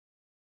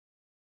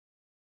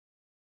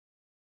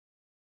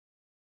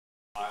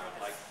I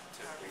would like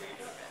to believe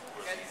it. Of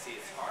course, you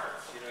see it's hard.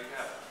 You know, you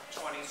have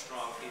 20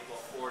 strong people,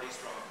 40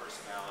 strong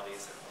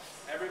personalities, and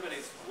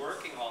everybody's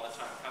working all the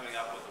time coming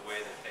up with a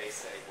way that they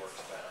say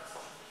works better.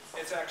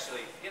 It's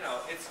actually, you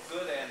know, it's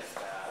good and it's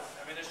bad.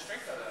 I mean, there's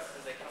strength of that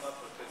because they come up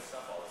with good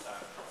stuff all the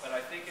time. But I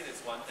think it is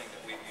one thing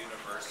that we've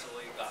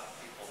universally got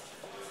people to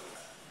do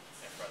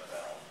in front of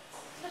Elle.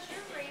 Does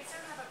your razor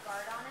have a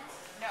guard on it?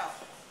 No,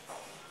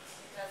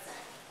 it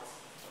doesn't.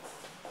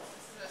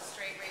 This is a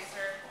straight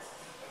razor,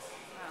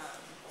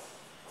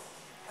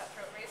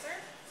 cutthroat razor.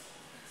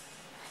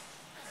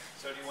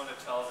 So do you want to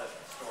tell that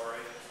story?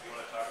 Do you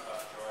want to talk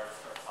about George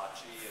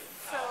Carpacci and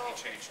how he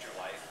changed your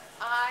life?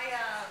 I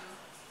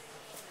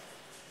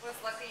was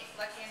lucky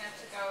enough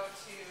to go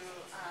to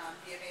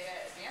the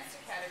Aveda Advanced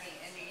Academy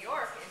in New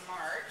York in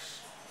March,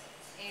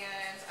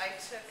 and I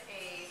took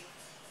a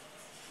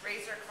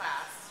razor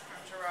class from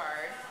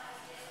Gerard,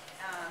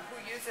 who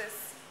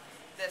uses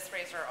this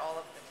razor all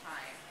of the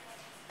time.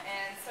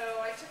 And so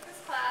I took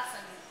this class,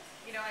 and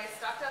you know, I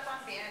stocked up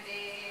on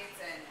Band-Aids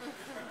and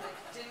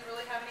didn't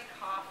really have any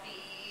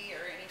coffee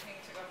or anything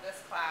to go to this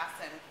class,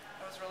 and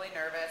I was really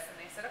nervous. And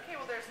they said, okay,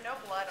 well, there's no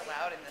blood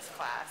allowed in this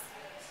class.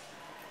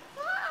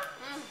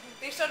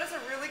 They showed us a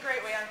really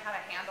great way on how to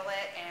handle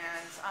it,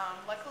 and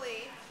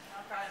luckily,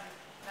 knock on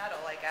metal,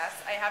 I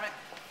guess, I haven't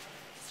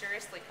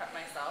seriously cut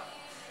myself.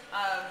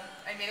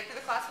 I made it through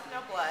the class with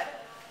no blood,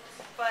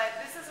 but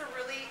this is a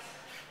really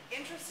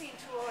interesting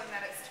tool in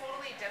that it's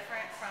totally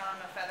different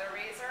from a feather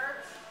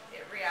razor.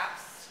 It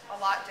reacts a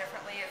lot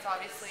differently. It's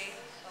obviously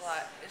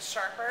it's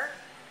sharper,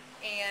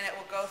 and it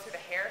will go through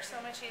the hair so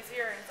much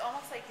easier, and it's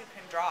almost like you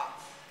can draw,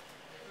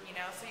 you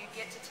know, so you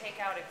get to take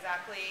out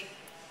exactly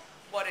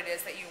what it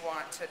is that you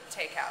want to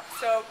take out.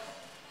 So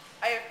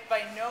I have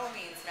by no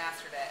means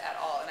mastered it at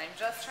all, and I'm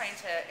just trying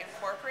to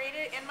incorporate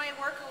it in my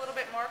work a little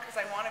bit more because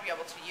I want to be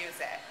able to use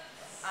it.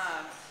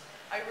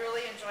 I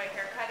really enjoy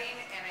hair cutting,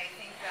 and I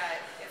think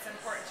that it's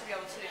important to be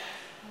able to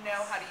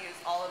know how to use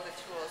all of the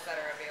tools that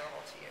are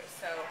available to you.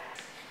 So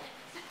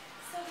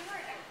we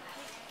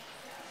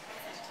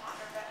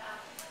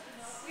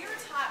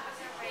were taught with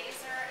a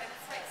razor, and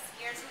it's like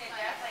scares me to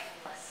death, like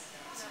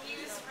to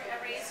use a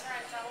razor on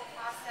double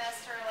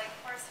processed or like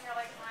horsehair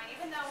like mine.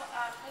 Even though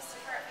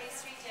Christopher at Bay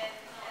Street did,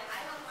 and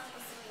I don't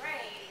think it's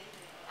great,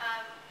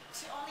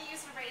 to only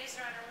use a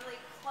razor on a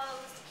really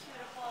closed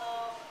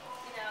cuticle,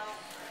 you know,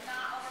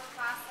 not over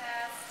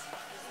processed,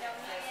 you know,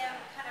 medium,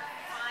 kind of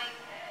fine,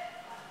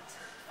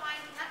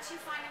 not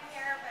too fine of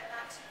hair, but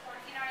not too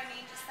coarse, you know what I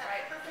mean? Just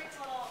that perfect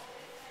little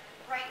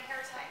bright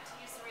hair type to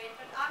use the razor,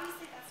 but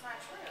obviously that's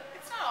not true.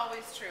 it's not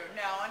always true,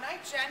 no, and I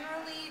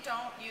generally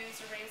don't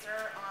use a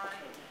razor on,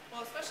 well,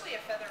 especially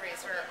a feather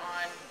razor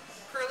on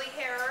curly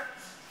hair.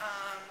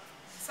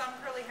 Some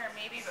curly hair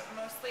maybe, but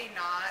mostly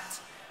not.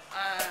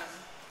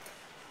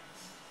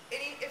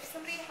 If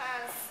somebody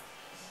has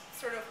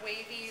sort of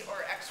wavy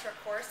or extra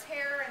coarse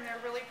hair and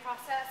they're really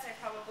processed, I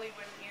probably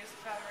wouldn't use a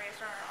feather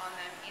razor on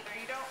them either.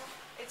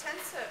 It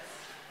tends to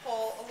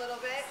pull a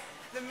little bit.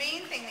 The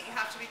main thing that you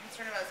have to be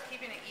concerned about is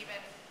keeping an even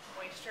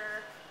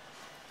moisture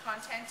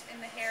content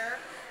in the hair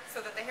so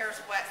that the hair is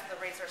wet so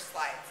the razor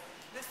slides.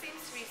 This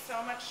seems to be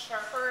so much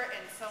sharper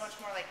and so much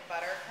more like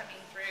butter coming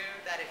through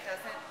that it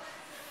doesn't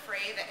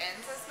fray the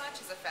ends as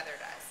much as a feather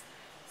does.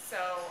 So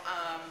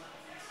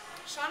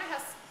Shauna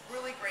has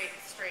really great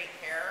straight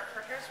hair.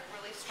 Her hair's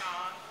really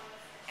strong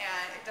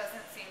and it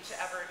doesn't seem to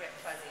ever get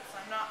fuzzy, so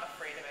I'm not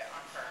afraid of it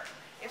on her.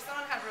 If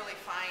someone had really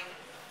fine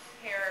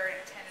hair and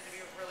it tended to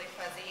be really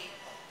fuzzy,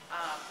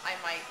 I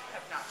might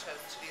have not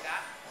chosen to do that.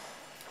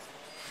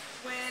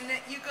 When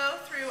you go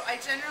through, I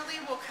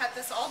generally will cut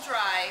this all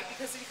dry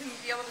because you can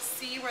be able to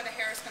see where the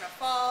hair is going to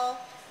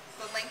fall,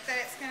 the length that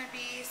it's going to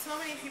be. So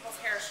many people's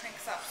hair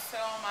shrinks up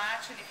so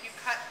much, and if you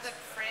cut the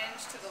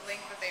fringe to the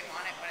length that they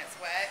want it when it's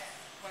wet,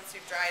 once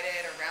you've dried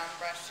it or round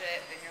brushed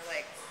it, then you're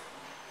like,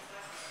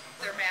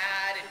 they're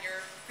mad and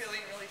you're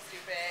feeling really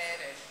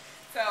stupid. And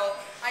so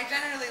I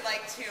generally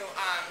like to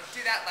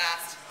do that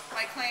last.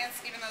 My clients,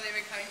 even though they've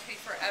been coming to me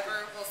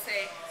forever, will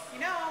say, you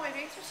know, my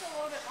bangs are still a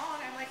little bit long.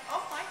 I'm like,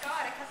 oh my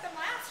God, I cut them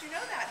last. You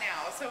know that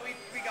now. So we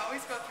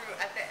always go through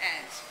at the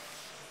end.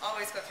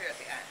 Always go through at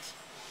the end.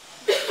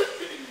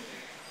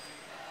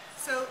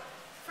 So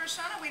for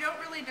Shauna, we don't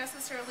really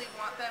necessarily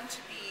want them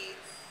to be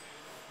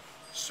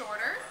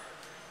shorter.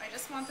 I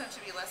just want them to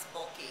be less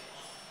bulky.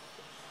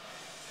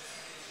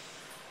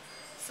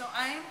 So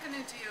I'm going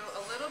to do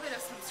a little bit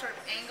of some sort of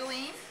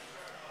angling.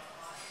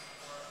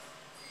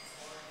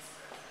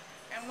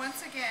 And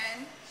once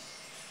again,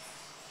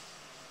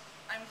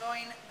 I'm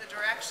going the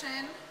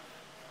direction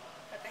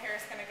that the hair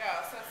is going to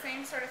go. So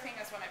same sort of thing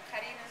as when I'm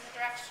cutting in the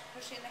direction,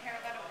 pushing the hair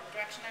in the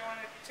direction I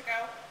want it to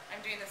go,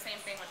 I'm doing the same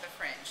thing with the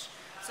fringe.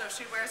 So if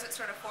she wears it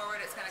sort of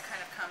forward, it's going to kind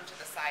of come to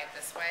the side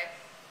this way.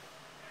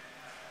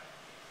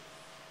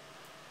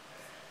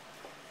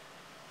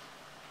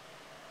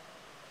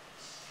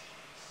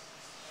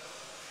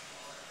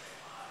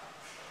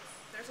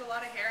 There's a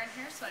lot of hair in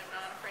here, so I'm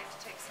not afraid to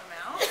take some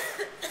out.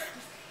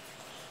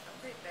 Don't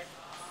breathe, babe.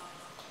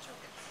 Choke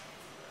it.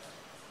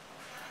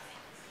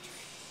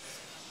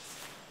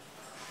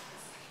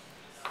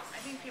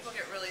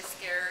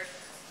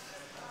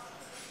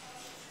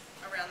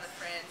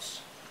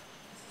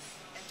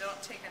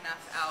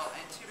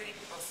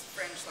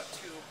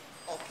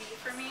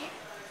 for me.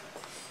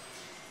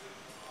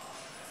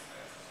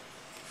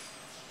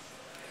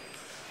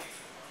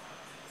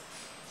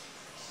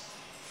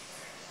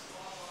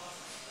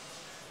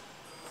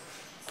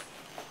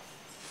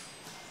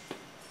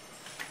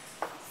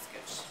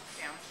 Scooch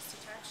down just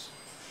a touch.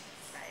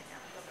 Slide it down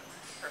a little bit more.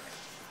 Perfect.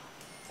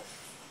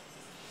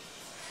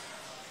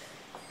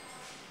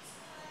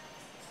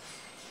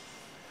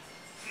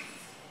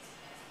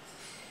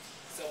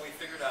 So we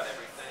figured out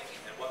everything,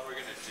 and what we're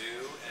going to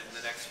do in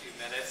the next few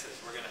minutes is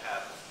we're going to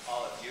have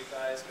all of you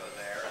guys go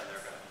there, and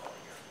they're going to go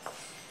over here.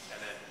 And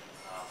then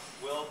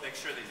we'll make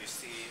sure that you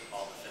see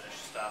all the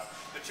finished stuff.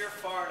 But you're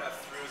far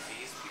enough through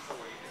these people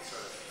where you can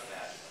sort of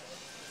imagine.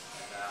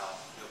 And now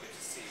you'll get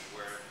to see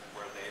where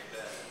they've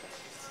been, and you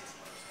can see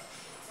some other stuff.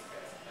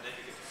 Okay? And then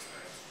you get to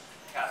experience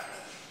Catherine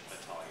and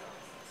Natalia.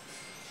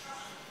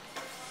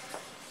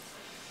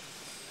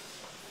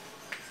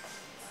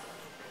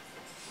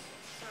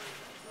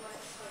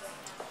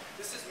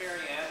 This is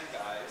Marianne,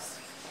 guys,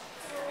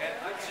 and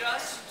I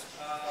just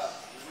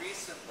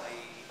recently,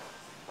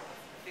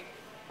 I think,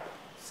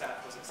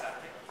 was it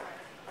Saturday?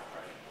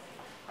 Right.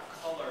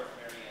 Colored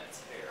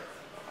Marianne's hair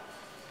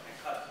and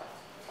cut it.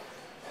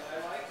 And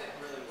I liked it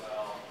really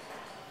well.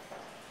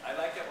 I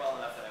liked it well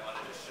enough that I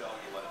wanted to show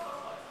you what it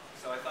looked like.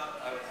 So I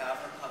thought I would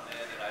have her come in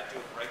and I'd do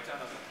a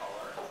breakdown of the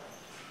color,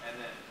 and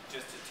then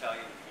just to tell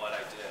you what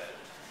I did,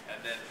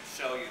 and then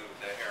show you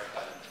the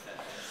haircut and the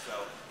finish. So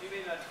you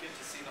may not get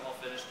to see the whole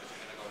finish because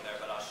you're going to go there,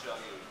 but I'll show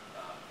you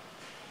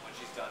when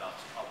she's done.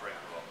 I'll bring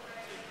her over.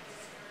 So you can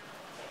see.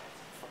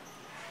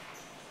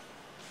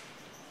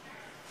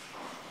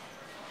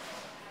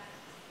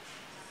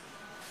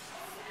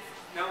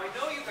 Now I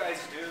know you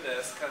guys do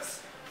this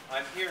because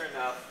I'm here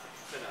enough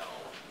to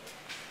know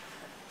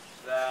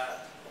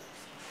that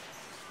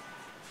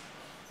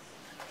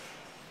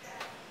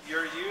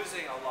you're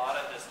using a lot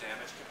of this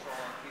damage control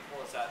on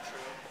people. Is that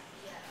true?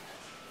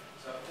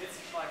 So it's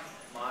like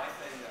my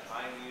thing that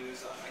I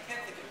use. I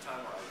can't think of a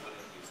time where I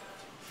wouldn't use it.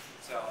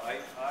 So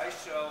I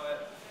show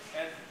it,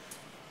 and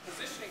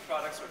positioning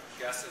products with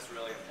guests is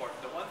really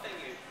important. The one thing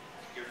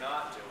you're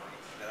not doing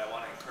that I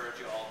want to encourage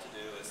you all to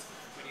do is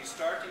when you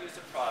start to use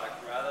a product,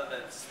 rather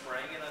than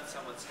spraying it on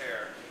someone's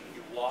hair,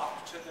 you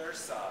walk to their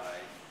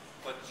side,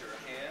 put your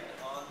hand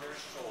on their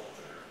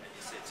shoulder, and you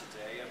say,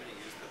 "Today I'm going to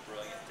use the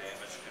Brilliant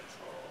Damage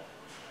Control.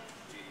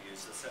 Do you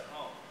use this at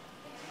home?"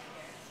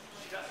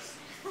 She does.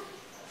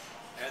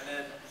 And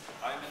then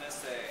I'm going to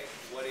say,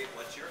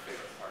 what's your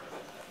favorite part of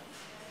it then?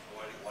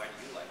 Why do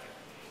you like it?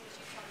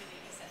 She told me to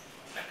use it.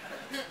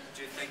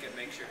 Do you think it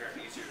makes your hair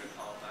easier to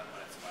comb then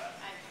when it's wet?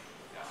 I do.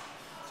 Yeah.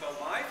 So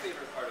my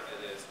favorite part of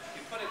it is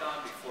you put it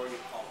on before you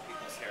comb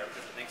people's hair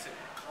because it makes it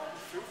comb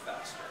through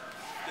faster.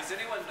 Does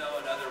anyone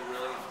know another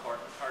really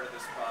important part of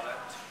this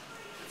product?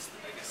 It's the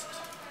biggest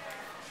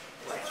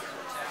pleasure.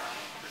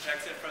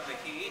 Protects it from the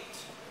heat,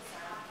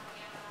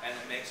 and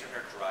it makes your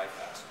hair dry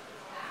faster.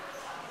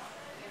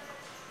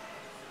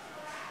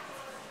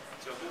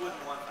 So who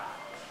wouldn't want that?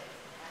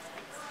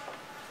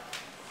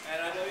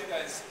 And I know you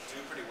guys do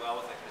pretty well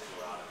with it because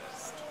you're out of it.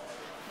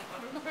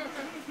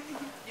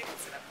 You can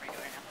sit up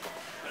regular now.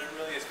 But it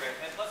really is great.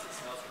 And plus it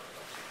smells really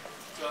good.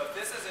 So if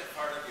this isn't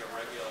part of your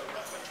regular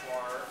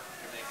repertoire,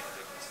 you're making a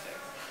big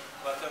mistake.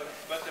 But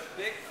the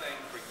big thing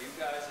for you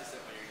guys is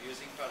that when you're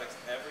using products,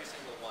 every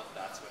single one,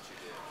 that's what you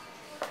do.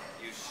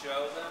 You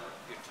show them,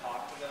 you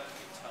talk to them,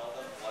 you tell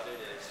them what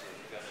it is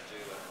you're going to do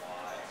and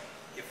why.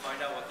 You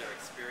find out what their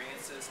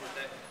experience is with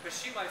it. Because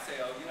she might say,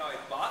 oh, you know, I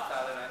bought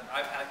that, and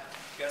I've had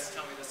guests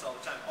tell me this all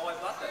the time. Oh, I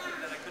bought that, but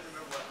then I couldn't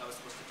remember what I was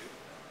supposed to do.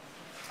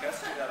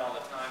 Guests do that all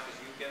the time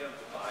because you get them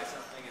to buy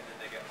something, and then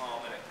they get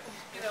home, and it,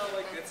 you know,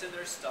 like it's in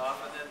their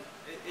stuff, and then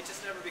it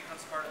just never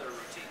becomes part of their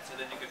routine. So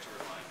then you get to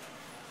remind them.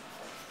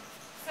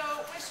 So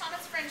with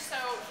Shauna's fringe,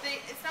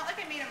 it's not like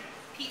I made them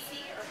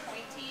piecey or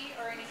pointy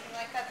or anything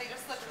like that. They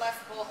just look less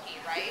bulky,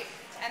 right?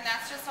 And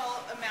that's just all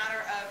a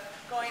matter of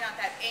going at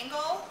that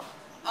angle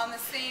on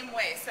the same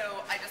way. So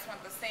I just went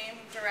the same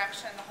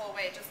direction the whole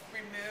way. Just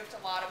removed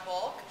a lot of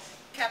bulk,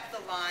 kept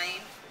the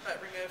line,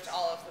 but removed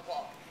all of the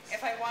bulk.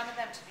 If I wanted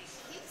them to be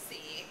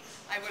piecey,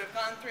 I would have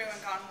gone through and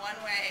gone one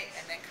way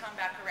and then come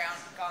back around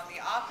and gone the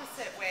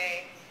opposite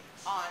way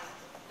on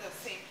those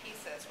same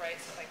pieces, right?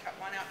 So if I cut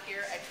one out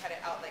here, I'd cut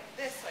it out like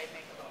this, so I'd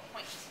make a little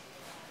point,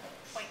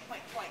 point,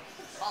 point, point,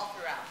 all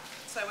throughout.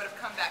 So I would have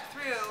come back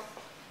through,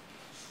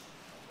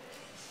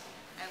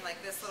 and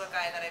like this little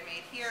guy that I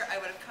made here, I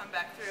would have come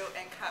back through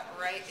and cut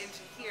right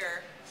into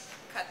here,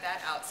 cut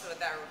that out so that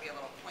there would be a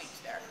little point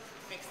there.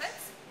 Make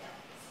sense?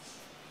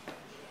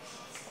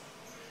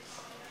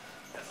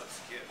 That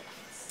looks cute.